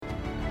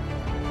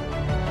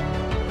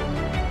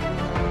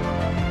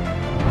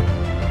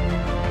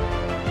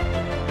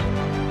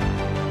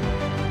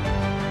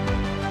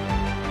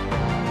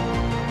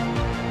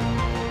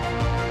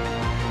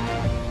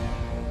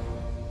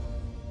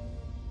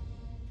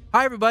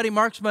Hi, everybody.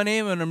 Mark's my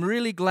name, and I'm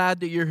really glad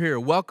that you're here.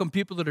 Welcome,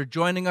 people that are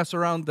joining us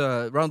around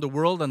the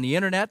world on the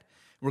internet.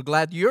 We're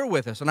glad you're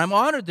with us, and I'm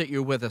honored that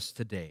you're with us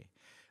today.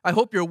 I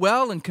hope you're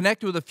well and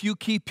connected with a few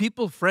key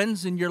people,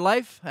 friends in your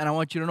life, and I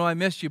want you to know I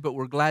miss you, but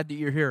we're glad that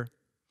you're here.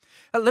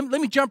 Let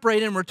me jump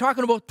right in. We're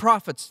talking about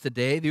prophets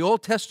today, the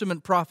Old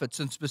Testament prophets,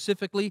 and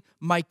specifically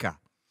Micah.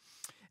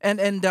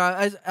 And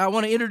I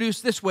want to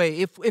introduce this way.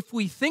 If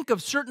we think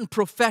of certain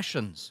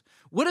professions,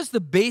 what is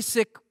the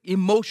basic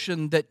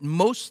emotion that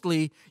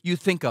mostly you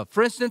think of?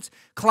 For instance,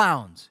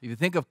 clowns. If you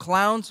think of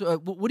clowns,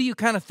 what do you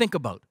kind of think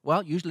about?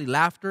 Well, usually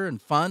laughter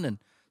and fun and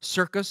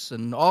circus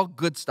and all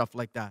good stuff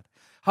like that.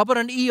 How about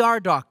an ER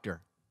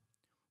doctor?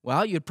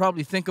 Well, you'd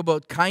probably think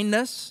about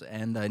kindness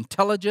and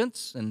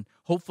intelligence, and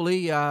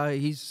hopefully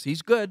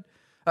he's good.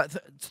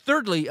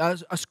 Thirdly,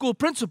 a school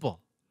principal.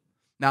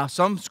 Now,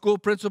 some school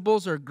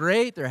principals are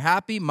great. They're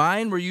happy.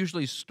 Mine were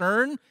usually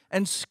stern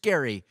and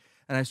scary.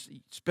 And I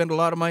spent a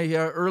lot of my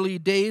early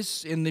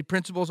days in the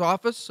principal's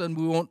office, and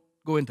we won't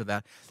go into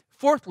that.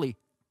 Fourthly,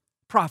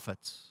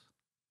 prophets.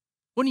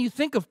 When you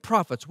think of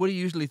prophets, what do you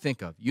usually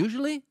think of?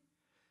 Usually,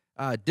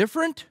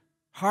 different,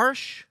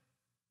 harsh,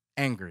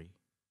 angry.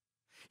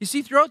 You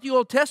see, throughout the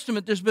Old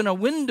Testament, there's been a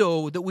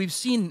window that we've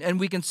seen, and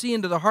we can see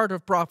into the heart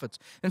of prophets.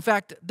 In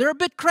fact, they're a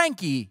bit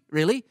cranky,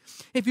 really.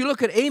 If you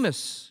look at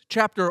Amos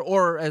chapter,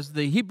 or as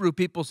the Hebrew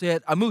people say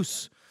it,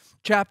 Amos,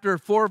 chapter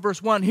 4, verse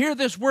 1, hear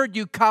this word,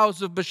 you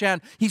cows of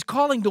Bashan. He's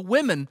calling the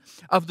women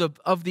of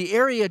the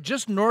area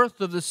just north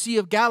of the Sea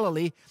of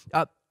Galilee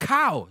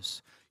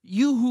cows.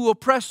 You who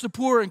oppress the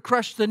poor and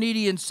crush the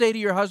needy and say to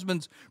your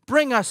husbands,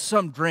 bring us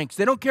some drinks.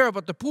 They don't care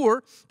about the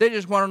poor. They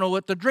just want to know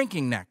what they're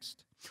drinking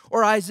next.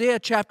 Or Isaiah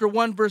chapter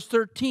 1, verse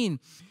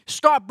 13,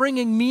 stop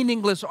bringing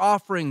meaningless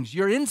offerings.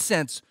 Your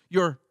incense,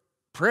 your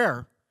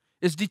prayer,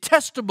 is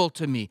detestable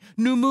to me.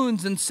 New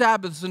moons and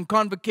Sabbaths and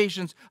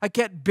convocations, I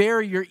can't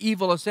bear your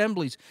evil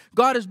assemblies.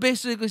 God is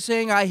basically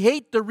saying, I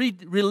hate the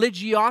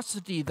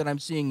religiosity that I'm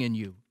seeing in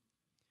you.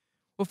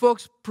 Well,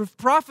 folks,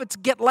 prophets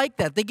get like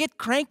that. They get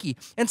cranky.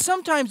 And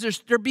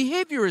sometimes their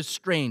behavior is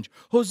strange.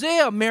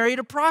 Hosea married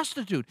a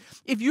prostitute.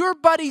 If your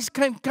buddies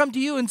come to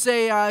you and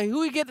say,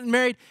 who are you getting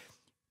married?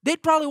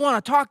 They'd probably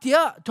want to talk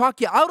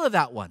you out of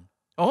that one.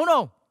 Oh,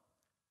 no.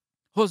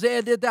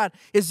 Hosea did that.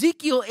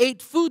 Ezekiel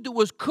ate food that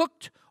was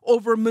cooked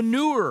over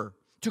manure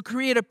to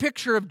create a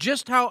picture of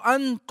just how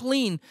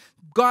unclean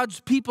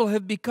God's people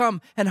have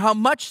become and how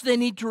much they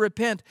need to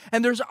repent.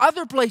 And there's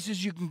other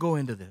places you can go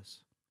into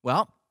this.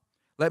 Well,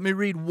 let me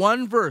read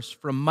one verse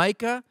from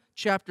Micah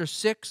chapter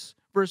 6,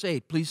 verse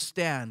 8. Please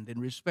stand in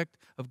respect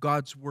of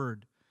God's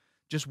word.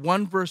 Just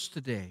one verse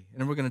today,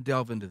 and then we're going to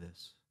delve into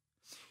this.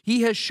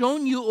 He has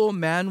shown you, O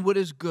man, what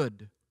is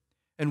good,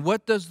 and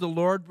what does the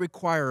Lord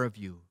require of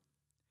you?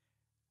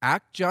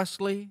 Act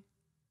justly,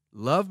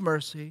 love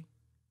mercy,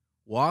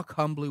 walk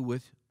humbly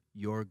with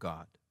your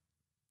God.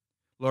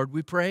 Lord,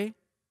 we pray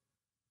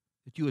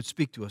that you would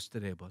speak to us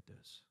today about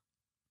this.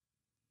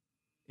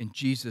 In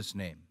Jesus'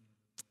 name,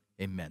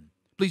 amen.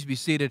 Please be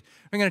seated.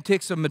 I'm going to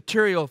take some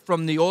material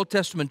from the Old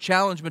Testament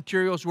challenge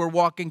materials we're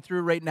walking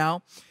through right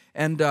now,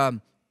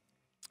 and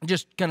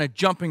just kind of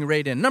jumping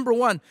right in. Number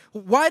one,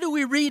 why do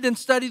we read and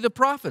study the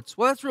prophets?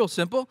 Well, that's real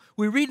simple.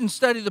 We read and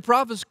study the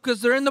prophets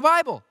because they're in the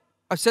Bible.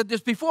 I've said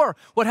this before.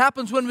 What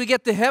happens when we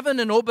get to heaven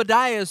and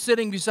Obadiah is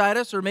sitting beside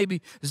us, or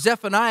maybe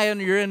Zephaniah,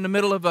 and you're in the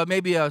middle of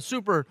maybe a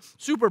Super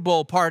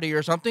Bowl party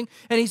or something,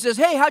 and he says,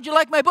 hey, how'd you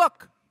like my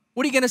book?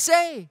 What are you going to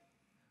say?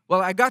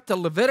 Well, I got to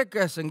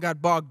Leviticus and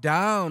got bogged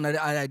down.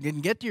 I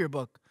didn't get to your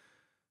book.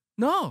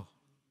 No.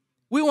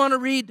 We want to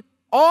read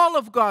all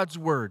of God's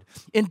word.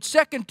 In 2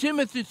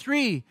 Timothy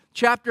 3,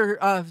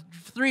 chapter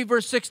 3,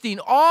 verse 16,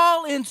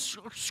 all in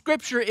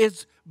Scripture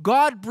is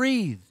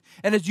God-breathed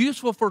and is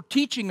useful for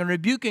teaching and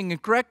rebuking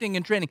and correcting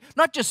and training.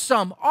 Not just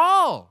some,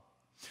 all.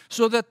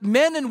 So that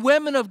men and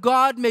women of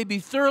God may be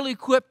thoroughly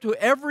equipped to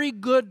every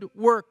good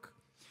work.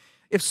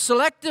 If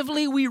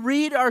selectively we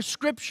read our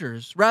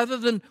Scriptures rather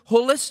than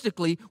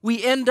holistically,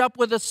 we end up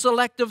with a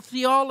selective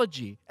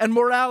theology and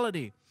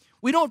morality.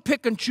 We don't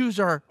pick and choose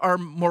our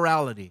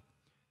morality.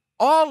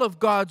 All of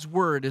God's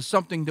word is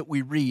something that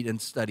we read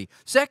and study.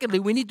 Secondly,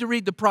 we need to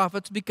read the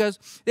prophets because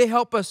they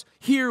help us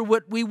hear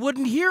what we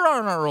wouldn't hear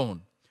on our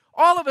own.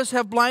 All of us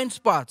have blind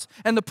spots,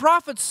 and the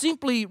prophets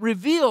simply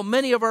reveal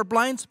many of our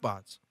blind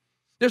spots.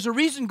 There's a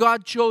reason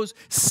God chose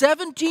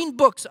 17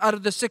 books out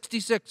of the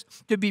 66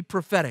 to be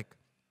prophetic.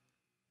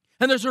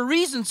 And there's a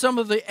reason some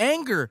of the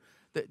anger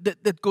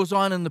that goes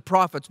on in the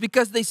prophets,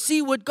 because they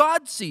see what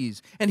God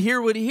sees and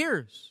hear what he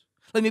hears.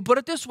 Let me put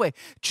it this way.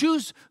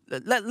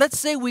 Let's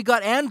say we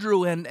got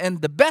Andrew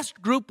and the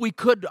best group we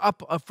could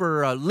up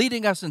for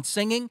leading us in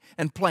singing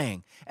and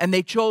playing. And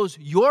they chose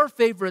your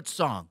favorite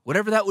song,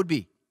 whatever that would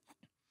be.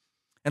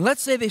 And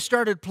let's say they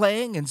started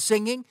playing and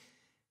singing,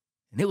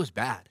 and it was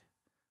bad.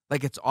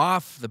 Like it's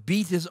off, the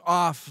beat is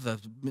off,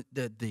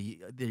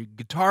 the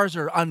guitars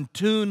are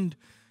untuned,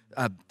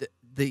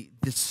 the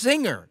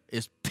singer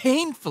is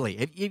painfully,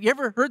 have you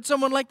ever heard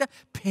someone like that?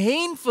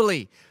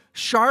 Painfully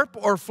sharp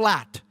or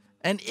flat.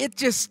 And it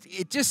just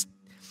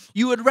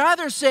You would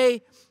rather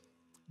say,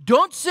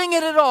 don't sing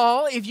it at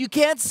all if you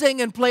can't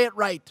sing and play it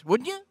right,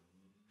 wouldn't you?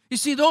 You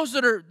see, those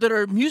that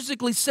are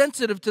musically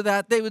sensitive to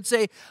that, they would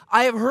say,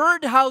 I have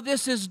heard how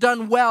this is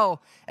done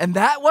well, and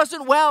that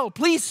wasn't well.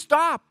 Please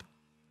stop.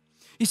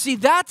 You see,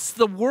 that's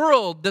the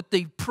world that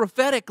the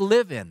prophetic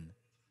live in.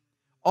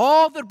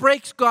 All that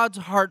breaks God's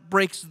heart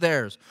breaks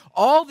theirs.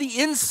 All the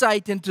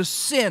insight into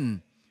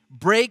sin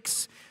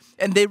breaks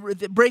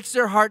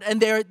their heart, and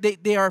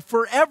they are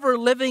forever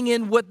living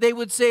in what they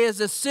would say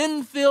is a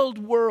sin-filled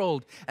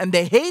world, and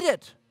they hate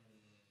it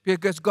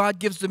because God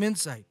gives them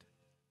insight.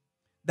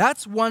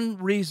 That's one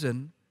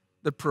reason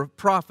the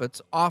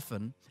prophets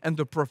often, and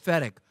the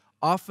prophetic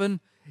often,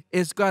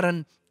 is got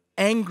an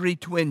angry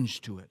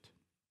twinge to it.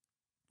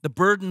 The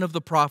burden of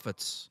the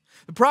prophets.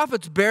 The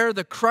prophets bear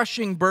the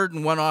crushing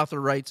burden, one author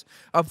writes,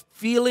 of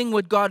feeling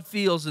what God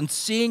feels and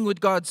seeing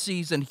what God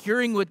sees and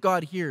hearing what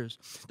God hears.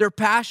 Their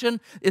passion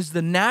is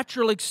the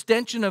natural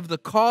extension of the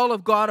call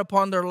of God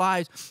upon their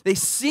lives. They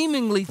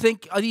seemingly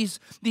think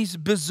these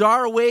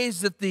bizarre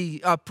ways that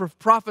the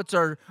prophets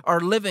are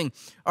living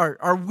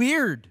are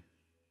weird,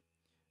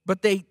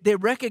 but they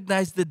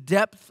recognize the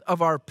depth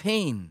of our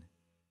pain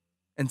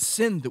and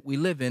sin that we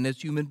live in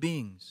as human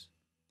beings.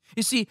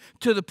 You see,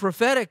 to the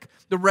prophetic,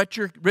 the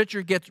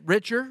richer gets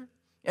richer,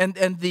 and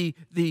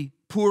the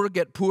poor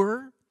get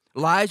poorer.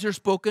 Lies are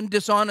spoken,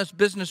 dishonest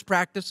business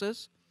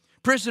practices.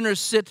 Prisoners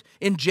sit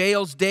in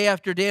jails day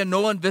after day and no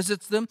one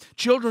visits them.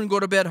 Children go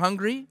to bed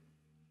hungry.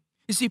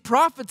 You see,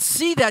 prophets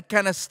see that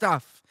kind of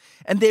stuff,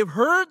 and they've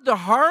heard the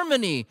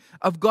harmony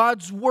of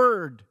God's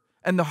word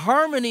and the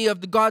harmony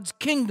of God's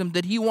kingdom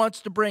that He wants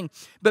to bring.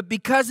 But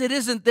because it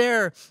isn't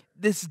there,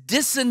 this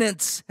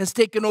dissonance has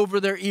taken over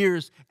their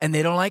ears, and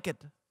they don't like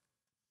it.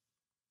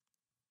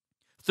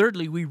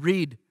 Thirdly, we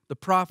read the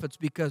prophets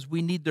because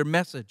we need their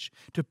message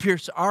to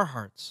pierce our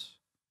hearts.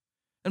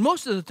 And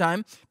most of the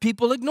time,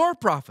 people ignore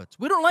prophets.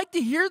 We don't like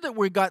to hear that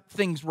we got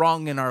things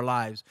wrong in our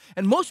lives.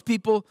 And most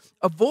people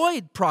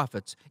avoid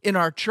prophets in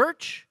our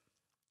church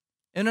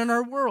and in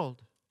our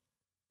world.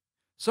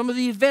 Some of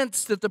the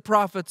events that the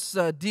prophets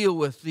deal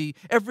with, the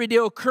everyday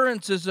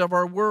occurrences of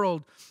our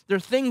world, they're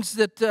things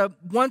that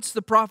once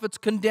the prophets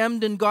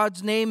condemned in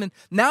God's name, and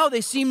now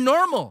they seem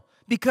normal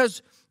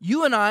because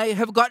you and I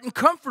have gotten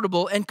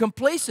comfortable and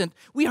complacent.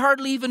 We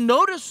hardly even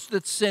notice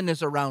that sin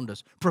is around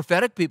us.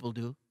 Prophetic people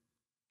do.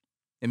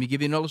 Let me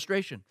give you an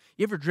illustration.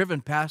 You ever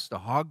driven past a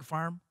hog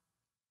farm?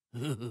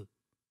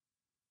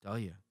 Tell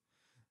you,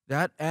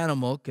 that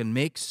animal can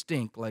make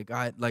stink like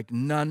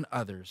none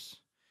others.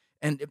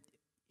 And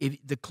if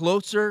the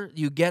closer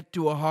you get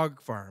to a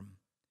hog farm,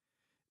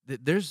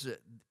 there's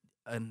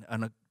a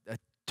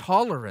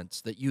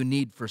tolerance that you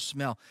need for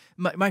smell.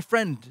 My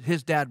friend,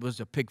 his dad was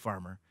a pig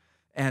farmer.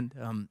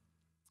 And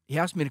he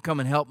asked me to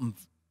come and help him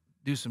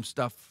do some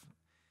stuff.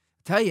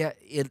 I tell you,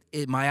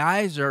 my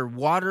eyes are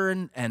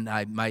watering and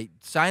my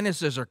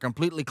sinuses are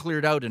completely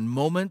cleared out in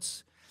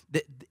moments.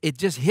 It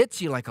just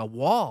hits you like a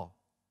wall.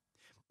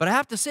 But I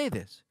have to say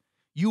this.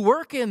 You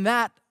work in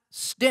that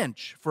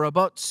stench for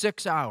about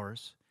 6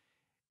 hours,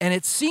 and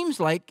it seems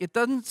like it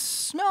doesn't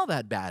smell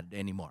that bad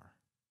anymore.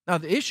 Now,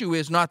 the issue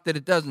is not that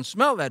it doesn't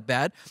smell that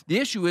bad. The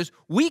issue is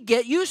we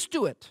get used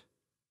to it.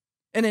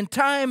 And in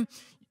time,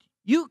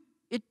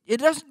 it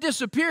doesn't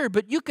disappear,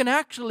 but you can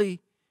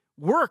actually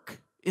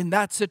work in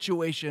that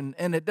situation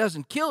and it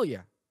doesn't kill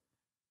you.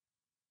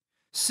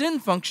 Sin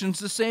functions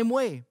the same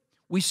way.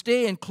 We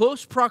stay in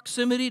close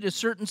proximity to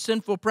certain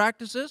sinful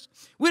practices.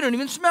 We don't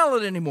even smell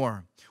it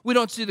anymore. We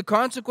don't see the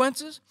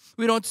consequences.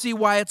 We don't see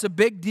why it's a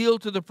big deal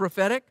to the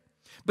prophetic.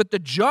 But the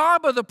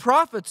job of the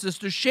prophets is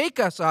to shake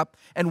us up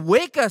and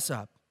wake us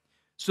up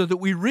so that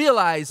we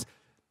realize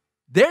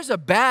there's a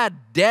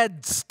bad,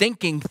 dead,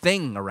 stinking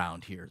thing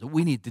around here that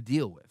we need to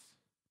deal with.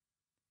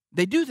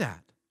 They do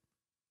that.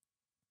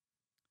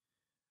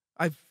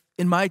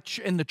 In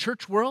the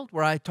church world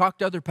where I talk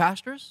to other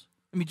pastors,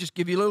 let me just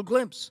give you a little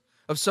glimpse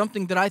of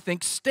something that I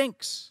think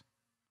stinks.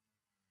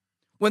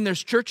 When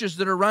there's churches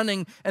that are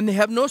running and they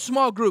have no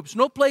small groups,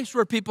 no place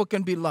where people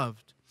can be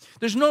loved.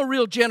 There's no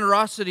real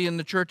generosity in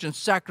the church and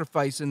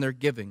sacrifice in their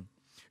giving.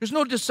 There's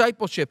no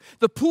discipleship.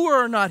 The poor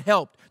are not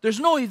helped. There's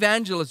no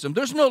evangelism.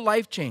 There's no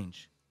life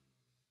change.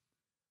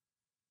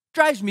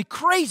 Drives me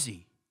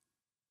crazy.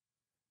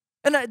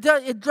 And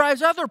it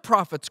drives other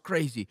prophets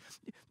crazy.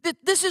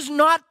 This is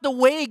not the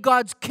way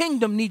God's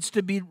kingdom needs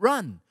to be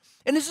run.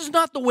 And this is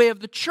not the way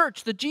of the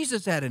church that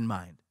Jesus had in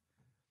mind.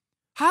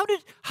 How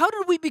did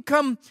we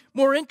become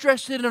more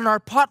interested in our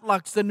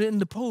potlucks than in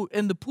the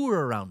poor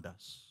around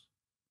us?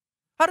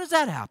 How does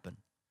that happen?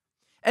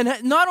 And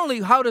not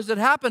only how does it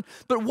happen,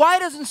 but why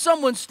doesn't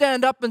someone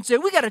stand up and say,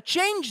 we got to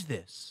change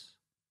this?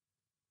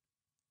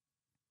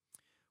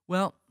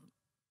 Well,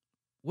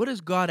 what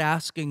is God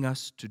asking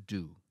us to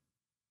do?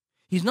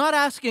 He's not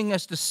asking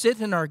us to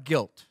sit in our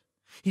guilt.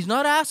 He's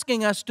not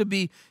asking us to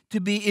be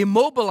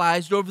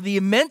immobilized over the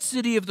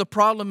immensity of the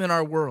problem in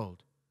our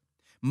world.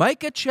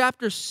 Micah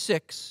chapter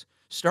 6,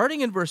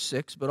 starting in verse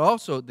 6, but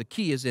also the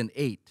key is in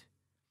 8,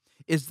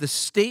 is the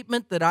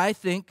statement that I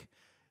think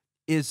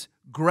is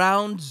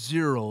ground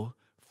zero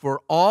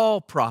for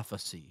all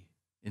prophecy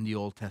in the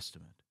Old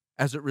Testament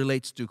as it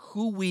relates to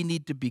who we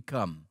need to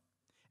become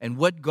and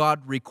what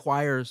God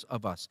requires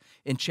of us.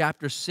 In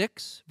chapter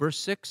 6, verse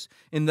 6,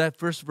 in that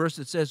first verse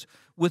it says,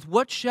 "With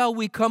what shall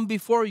we come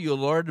before you,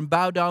 Lord, and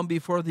bow down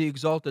before the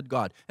exalted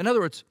God?" In other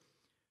words,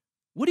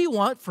 what do you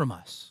want from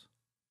us?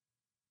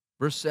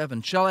 Verse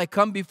 7, "Shall I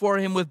come before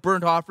him with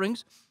burnt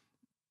offerings?"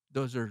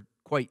 Those are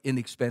quite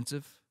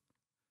inexpensive.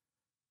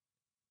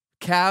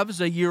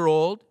 "Calves a year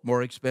old,"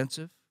 more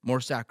expensive,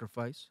 more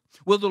sacrifice.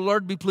 "Will the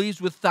Lord be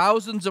pleased with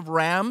thousands of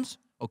rams?"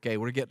 Okay,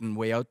 we're getting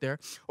way out there.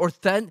 Or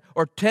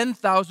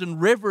 10,000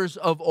 rivers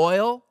of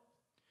oil?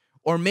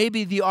 Or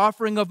maybe the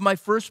offering of my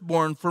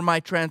firstborn for my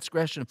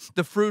transgression,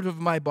 the fruit of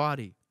my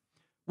body.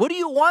 What do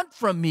you want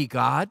from me,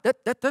 God?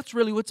 That's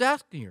really what's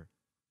asking here.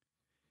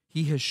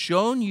 "He has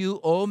shown you,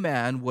 O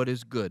man, what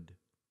is good.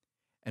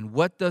 And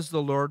what does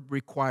the Lord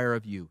require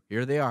of you?"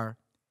 Here they are.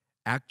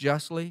 "Act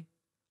justly,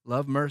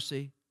 love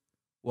mercy,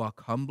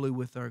 walk humbly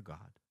with our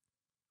God."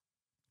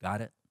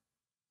 Got it?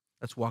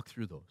 Let's walk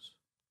through those.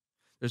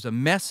 There's a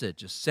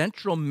message, a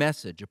central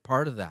message, a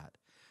part of that.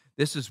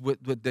 This is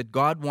what that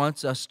God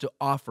wants us to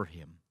offer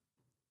him.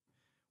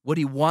 What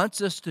he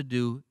wants us to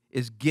do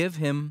is give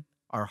him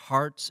our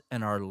hearts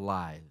and our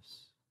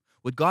lives.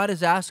 What God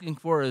is asking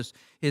for is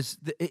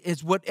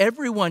what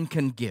everyone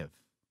can give.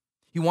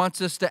 He wants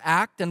us to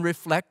act and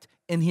reflect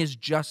in his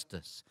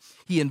justice.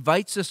 He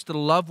invites us to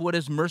love what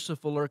is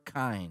merciful or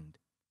kind.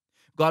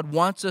 God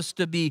wants us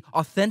to be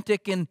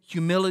authentic in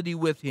humility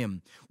with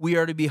him. We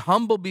are to be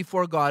humble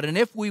before God. And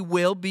if we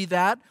will be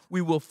that,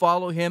 we will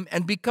follow him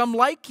and become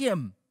like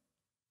him.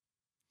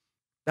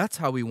 That's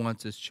how he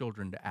wants his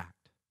children to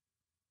act.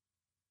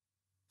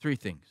 3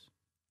 things.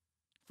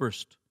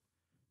 First,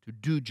 to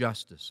do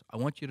justice. I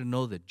want you to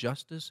know that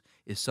justice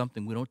is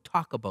something we don't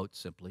talk about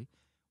simply.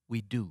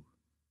 We do.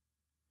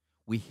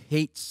 We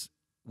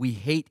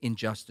hate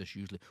injustice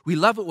usually. We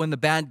love it when the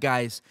bad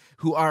guys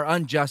who are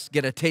unjust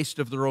get a taste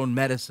of their own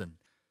medicine.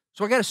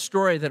 So I got a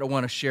story that I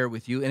want to share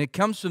with you, and it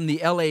comes from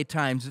the LA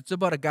Times. It's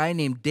about a guy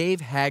named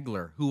Dave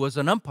Hagler, who was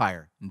an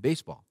umpire in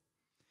baseball.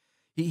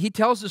 He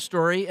tells the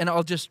story, and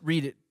I'll just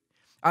read it.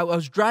 "I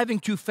was driving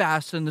too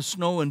fast in the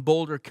snow in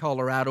Boulder,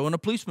 Colorado, and a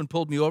policeman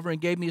pulled me over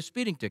and gave me a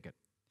speeding ticket.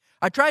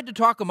 I tried to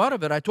talk him out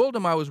of it. I told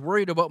him I was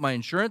worried about my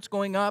insurance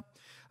going up.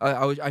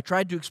 I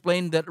tried to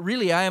explain that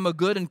really I am a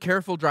good and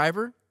careful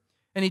driver.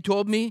 And he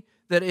told me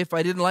that if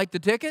I didn't like the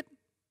ticket,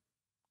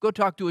 go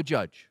talk to a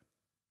judge."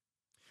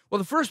 Well,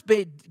 the first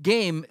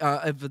game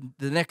of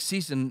the next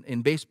season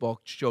in baseball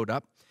showed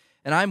up,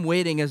 and I'm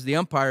waiting as the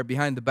umpire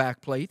behind the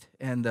back plate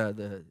and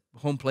the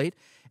home plate.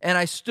 And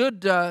I stood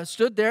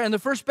there, and the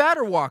first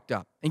batter walked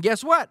up. And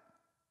guess what?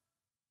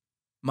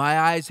 My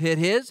eyes hit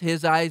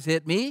his eyes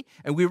hit me,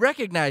 and we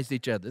recognized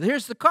each other.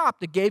 Here's the cop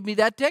that gave me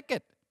that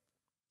ticket.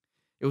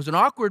 It was an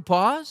awkward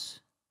pause,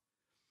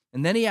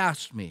 and then he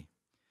asked me,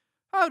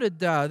 "How did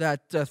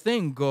that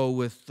thing go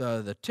with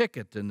the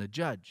ticket and the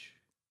judge?"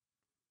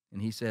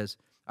 And he says,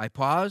 I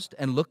paused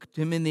and looked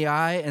him in the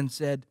eye and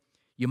said,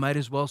 "You might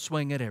as well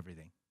swing at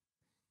everything."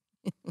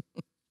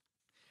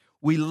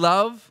 We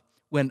love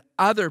when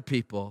other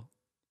people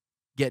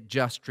get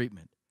just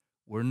treatment.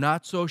 We're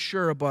not so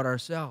sure about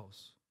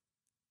ourselves.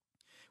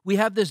 We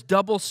have this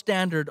double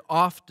standard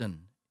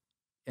often,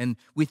 and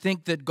we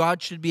think that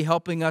God should be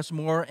helping us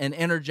more and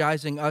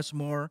energizing us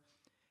more,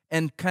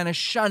 and kind of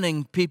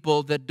shunning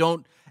people that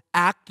don't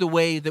act the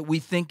way that we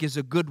think is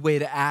a good way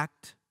to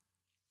act.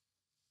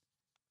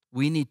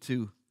 We need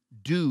to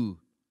do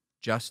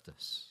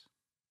justice.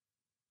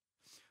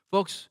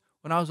 Folks,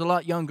 when I was a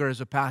lot younger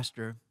as a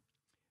pastor,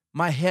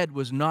 my head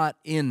was not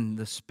in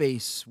the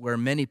space where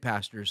many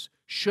pastors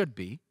should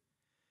be,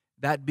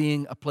 that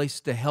being a place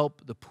to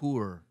help the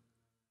poor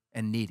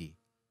and needy.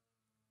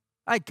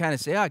 I'd kind of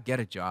say, get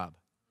a job.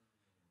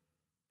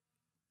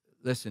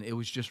 Listen, it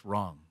was just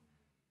wrong.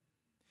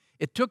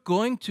 It took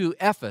going to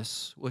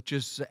Ephesus, which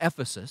is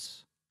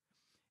Ephesus,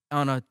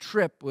 on a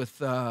trip with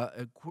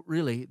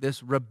really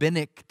this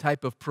rabbinic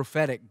type of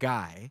prophetic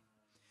guy,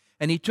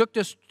 and he took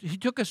us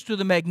to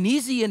the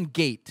Magnesian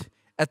Gate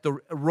at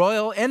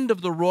the end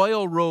of the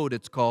Royal Road,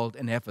 it's called,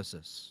 in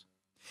Ephesus.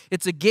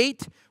 It's a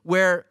gate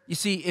where, you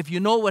see, if you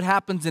know what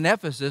happens in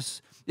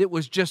Ephesus, it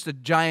was just a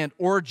giant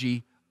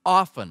orgy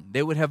often.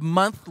 They would have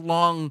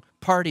month-long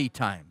party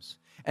times.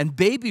 And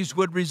babies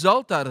would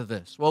result out of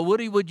this. Well, what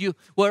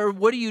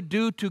do you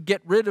do to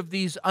get rid of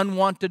these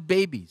unwanted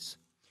babies?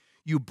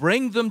 You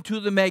bring them to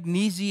the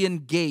Magnesian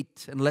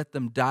Gate and let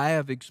them die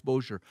of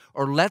exposure,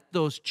 or let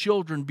those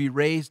children be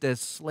raised as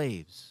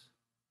slaves.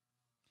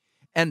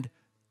 And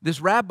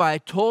this rabbi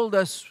told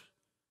us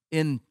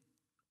in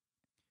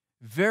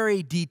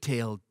very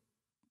detailed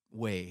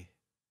way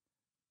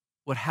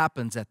what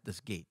happens at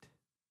this gate.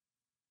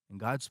 And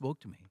God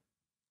spoke to me,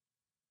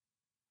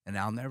 and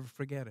I'll never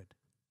forget it.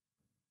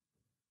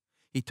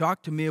 He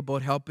talked to me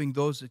about helping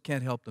those that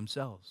can't help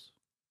themselves.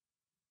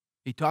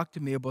 He talked to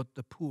me about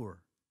the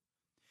poor.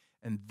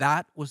 And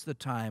that was the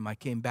time I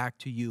came back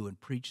to you and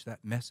preached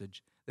that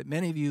message that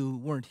many of you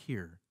weren't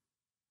here.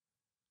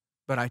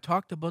 But I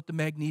talked about the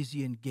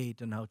Magnesian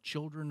Gate and how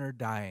children are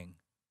dying.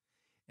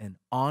 And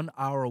on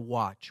our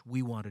watch,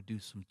 we want to do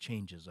some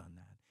changes on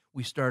that.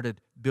 We started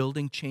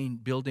building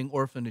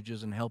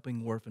orphanages and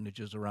helping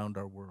orphanages around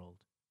our world.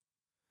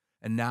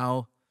 And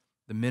now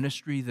the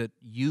ministry that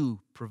you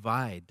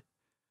provide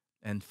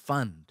and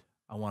fund,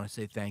 I want to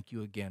say thank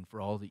you again for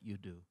all that you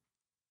do.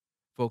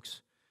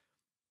 Folks,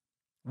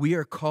 we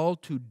are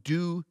called to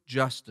do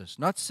justice,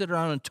 not sit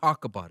around and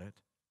talk about it.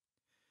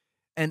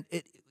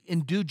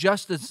 And do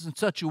justice in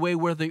such a way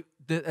where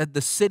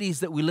the cities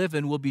that we live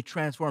in will be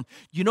transformed.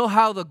 You know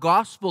how the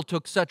gospel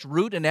took such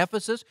root in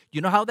Ephesus?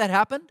 You know how that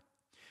happened?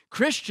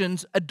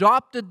 Christians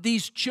adopted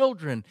these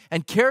children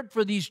and cared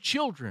for these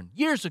children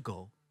years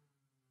ago.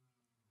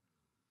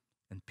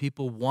 And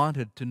people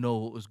wanted to know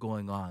what was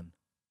going on.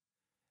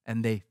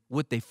 And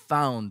what they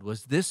found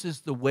was this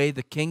is the way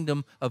the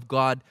kingdom of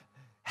God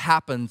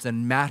happens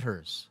and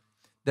matters,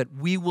 that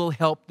we will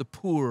help the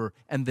poor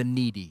and the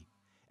needy.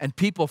 And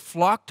people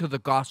flocked to the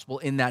gospel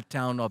in that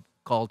town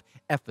called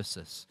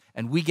Ephesus.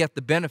 And we get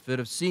the benefit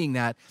of seeing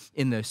that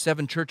in the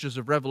 7 churches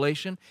of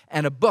Revelation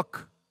and a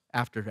book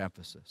after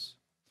Ephesus.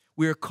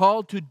 We are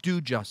called to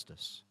do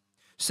justice.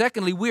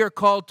 Secondly, we are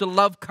called to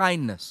love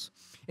kindness.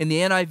 In the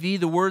NIV,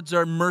 the words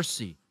are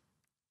mercy.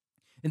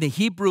 In the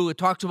Hebrew, it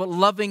talks about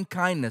loving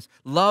kindness,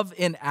 love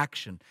in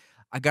action.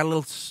 I got a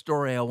little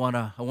story I want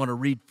to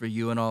read for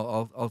you, and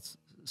I'll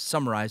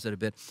summarize it a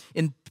bit.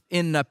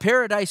 In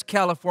Paradise,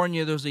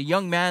 California, there was a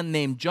young man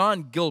named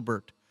John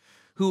Gilbert,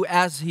 who,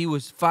 as he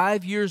was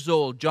 5 years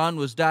old, John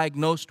was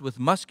diagnosed with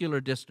muscular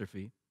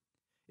dystrophy.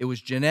 It was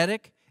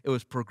genetic, it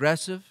was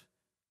progressive,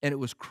 and it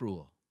was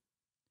cruel.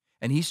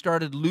 And he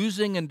started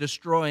losing and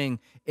destroying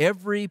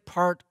every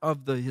part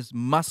of his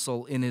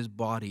muscle in his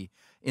body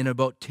in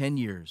about 10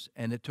 years.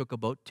 And it took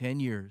about 10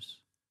 years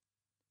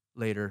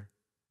later,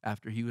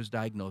 after he was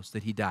diagnosed,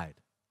 that he died.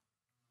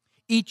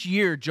 Each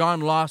year,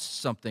 John lost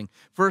something.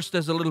 First,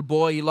 as a little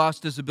boy, he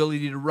lost his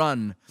ability to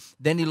run.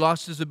 Then he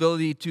lost his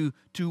ability to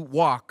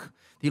walk.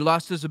 He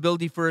lost his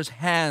ability for his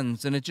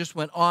hands, and it just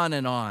went on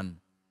and on.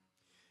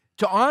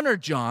 To honor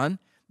John,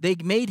 they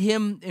made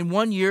him, in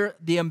one year,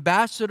 the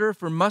ambassador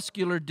for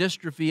muscular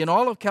dystrophy in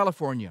all of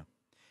California.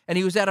 And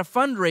he was at a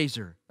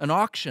fundraiser, an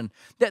auction.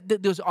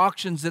 Those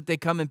auctions that they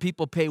come and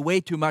people pay way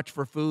too much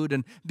for food,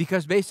 and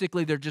because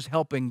basically they're just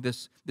helping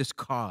this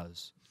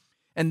cause.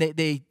 And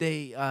they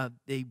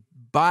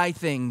buy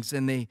things,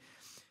 and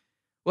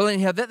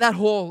anyhow, that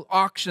whole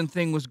auction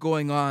thing was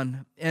going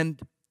on. And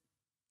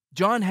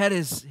John had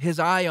his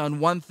eye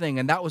on one thing,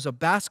 and that was a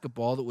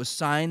basketball that was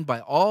signed by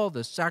all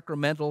the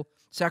Sacramento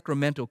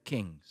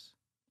Kings.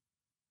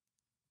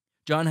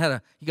 John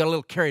he got a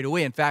little carried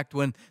away. In fact,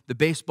 when the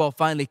baseball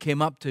finally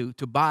came up to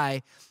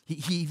buy,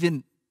 he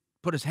even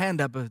put his hand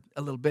up a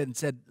little bit and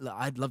said,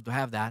 "I'd love to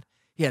have that."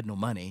 He had no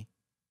money.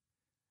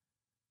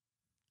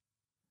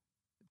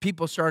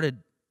 People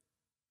started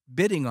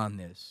bidding on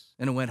this,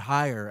 and it went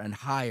higher and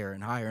higher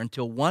and higher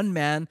until one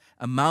man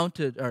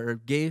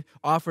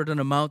offered an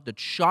amount that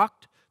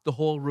shocked the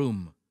whole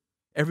room.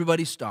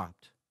 Everybody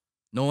stopped.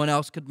 No one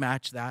else could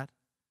match that.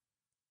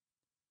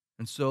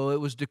 And so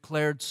it was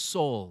declared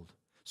sold.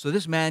 So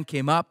this man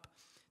came up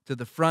to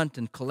the front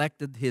and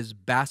collected his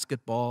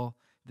basketball,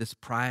 this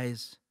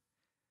prize,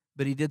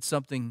 but he did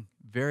something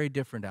very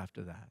different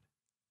after that.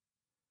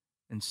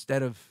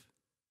 Instead of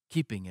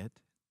keeping it,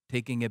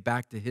 taking it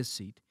back to his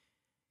seat,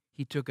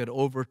 he took it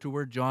over to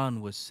where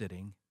John was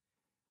sitting,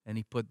 and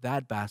he put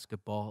that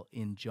basketball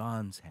in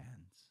John's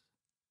hands.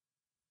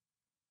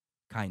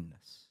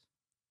 Kindness.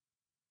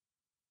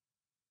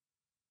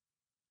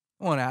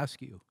 I want to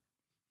ask you,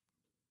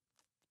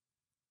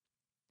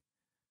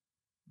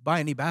 buy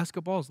any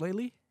basketballs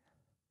lately?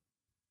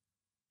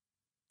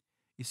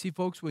 You see,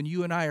 folks, when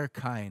you and I are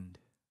kind,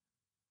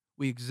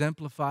 we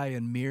exemplify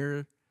and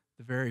mirror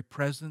the very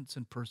presence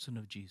and person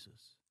of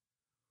Jesus,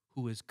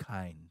 who is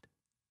kind.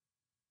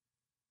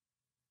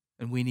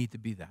 And we need to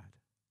be that.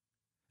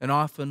 And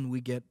often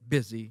we get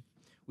busy,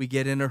 we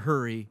get in a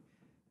hurry,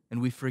 and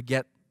we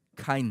forget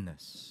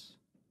kindness.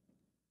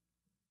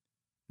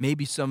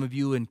 Maybe some of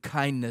you in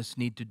kindness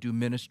need to do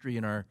ministry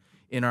in a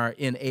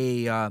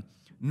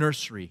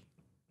nursery.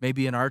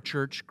 Maybe in our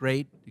church,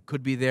 great. It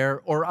could be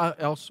there, or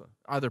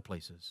other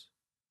places.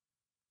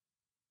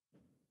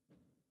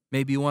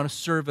 Maybe you want to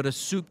serve at a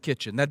soup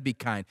kitchen. That'd be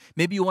kind.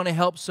 Maybe you want to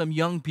help some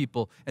young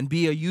people and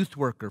be a youth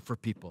worker for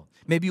people.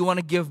 Maybe you want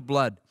to give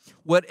blood.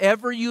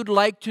 Whatever you'd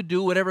like to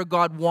do, whatever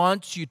God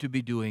wants you to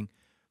be doing,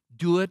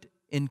 do it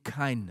in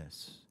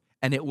kindness,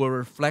 and it will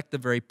reflect the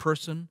very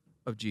person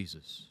of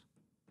Jesus.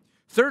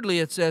 Thirdly,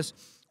 it says,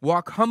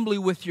 walk humbly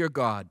with your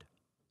God.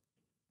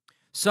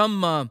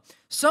 Some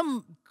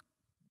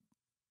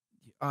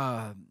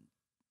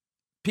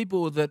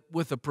people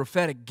with a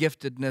prophetic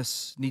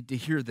giftedness need to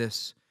hear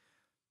this.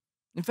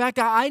 In fact,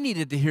 I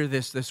needed to hear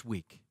this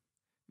week,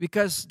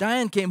 because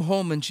Diane came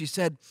home and she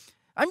said,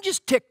 "I'm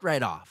just ticked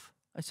right off."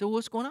 I said, "Well,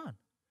 what's going on?"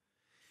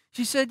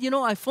 She said,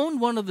 "I phoned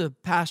one of the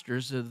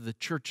pastors of the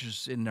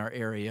churches in our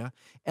area,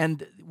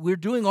 and we're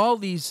doing all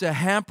these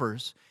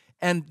hampers,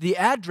 And the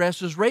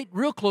address was right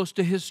real close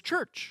to his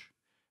church.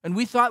 And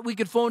we thought we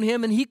could phone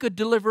him and he could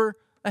deliver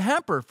a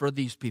hamper for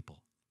these people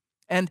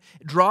and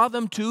draw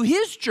them to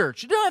his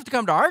church. You don't have to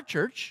come to our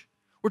church.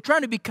 We're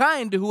trying to be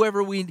kind to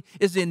whoever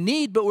is in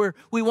need, but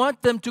we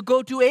want them to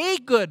go to a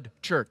good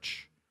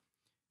church.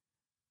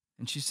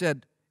 And she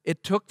said,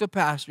 it took the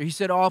pastor. He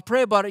said, oh, I'll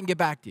pray about it and get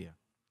back to you.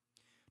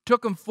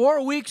 Took him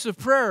 4 weeks of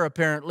prayer,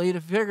 apparently, to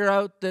figure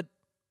out that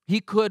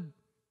he could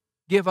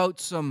give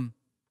out some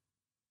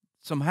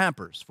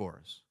hampers for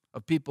us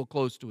of people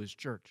close to his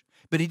church.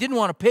 But he didn't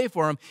want to pay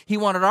for them. He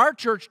wanted our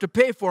church to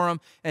pay for them,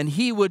 and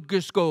he would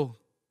just go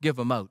give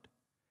them out.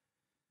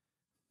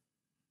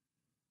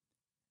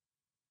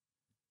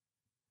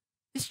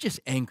 This just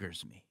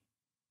angers me.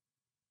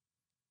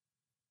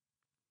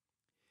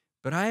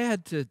 But I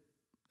have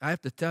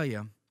to tell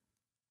you,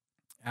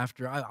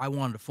 after I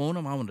wanted to phone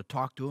him, I wanted to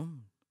talk to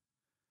him,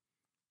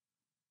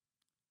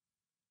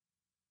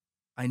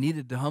 I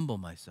needed to humble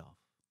myself.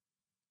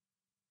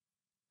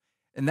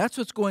 And that's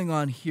what's going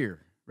on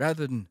here.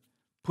 Rather than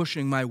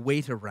pushing my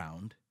weight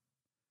around,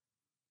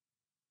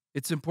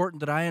 it's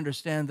important that I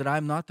understand that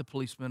I'm not the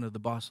policeman or the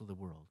boss of the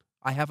world.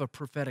 I have a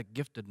prophetic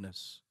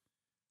giftedness,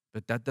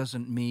 but that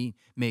doesn't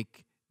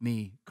make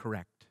me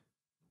correct.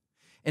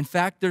 In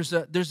fact, there's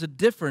a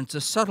difference,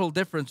 a subtle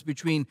difference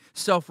between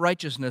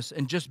self-righteousness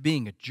and just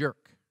being a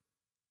jerk.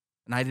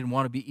 And I didn't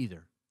want to be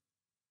either.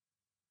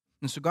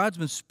 And so God's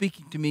been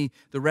speaking to me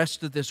the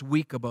rest of this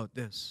week about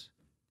this.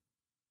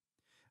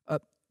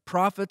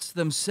 Prophets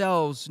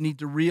themselves need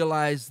to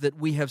realize that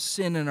we have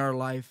sin in our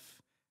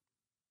life,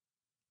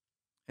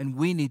 and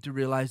we need to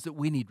realize that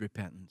we need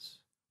repentance.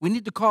 We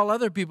need to call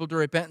other people to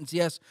repentance,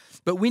 yes,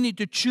 but we need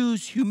to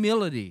choose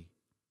humility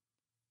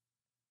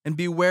and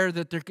be aware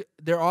that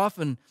they're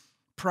often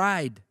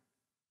pride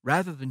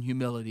rather than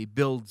humility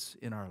builds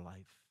in our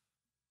life.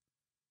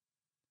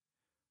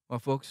 Well,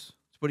 folks,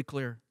 it's pretty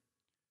clear.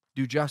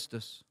 Do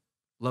justice,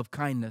 love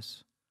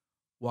kindness,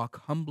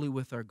 walk humbly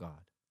with our God.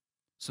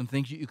 Some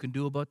things that you can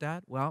do about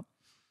that? Well,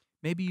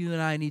 maybe you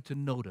and I need to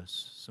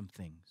notice some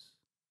things.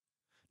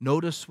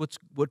 Notice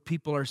what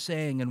people are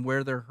saying and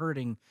where they're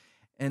hurting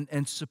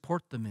and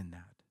support them in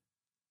that.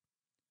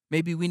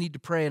 Maybe we need to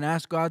pray and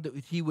ask God that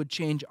He would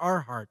change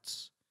our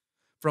hearts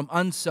from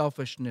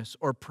unselfishness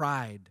or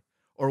pride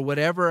or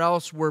whatever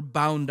else we're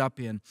bound up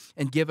in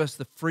and give us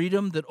the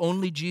freedom that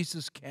only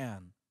Jesus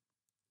can.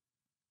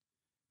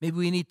 Maybe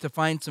we need to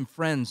find some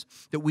friends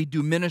that we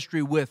do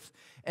ministry with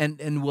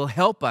and will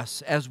help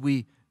us as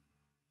we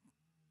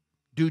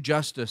do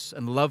justice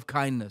and love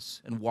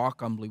kindness and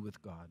walk humbly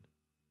with God.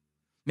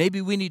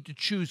 Maybe we need to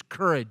choose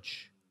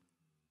courage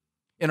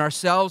in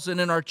ourselves and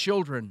in our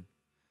children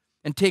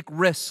and take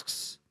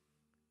risks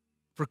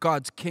for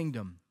God's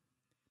kingdom.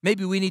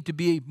 Maybe we need to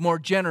be more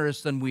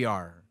generous than we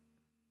are.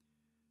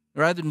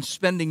 Rather than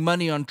spending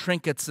money on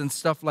trinkets and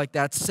stuff like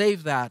that,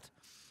 save that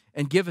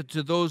and give it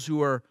to those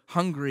who are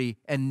hungry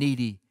and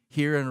needy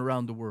here and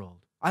around the world.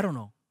 I don't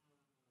know.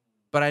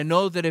 But I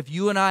know that if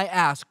you and I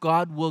ask,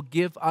 God will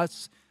give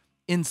us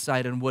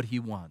insight on what He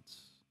wants.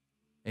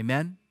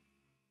 Amen?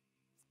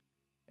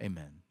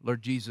 Amen.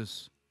 Lord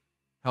Jesus,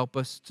 help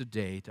us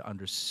today to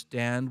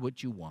understand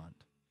what You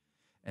want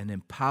and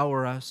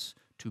empower us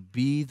to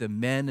be the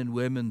men and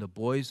women, the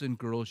boys and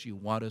girls You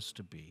want us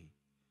to be.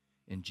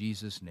 In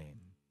Jesus'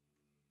 name,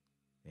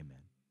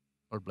 amen.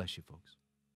 Lord bless you, folks.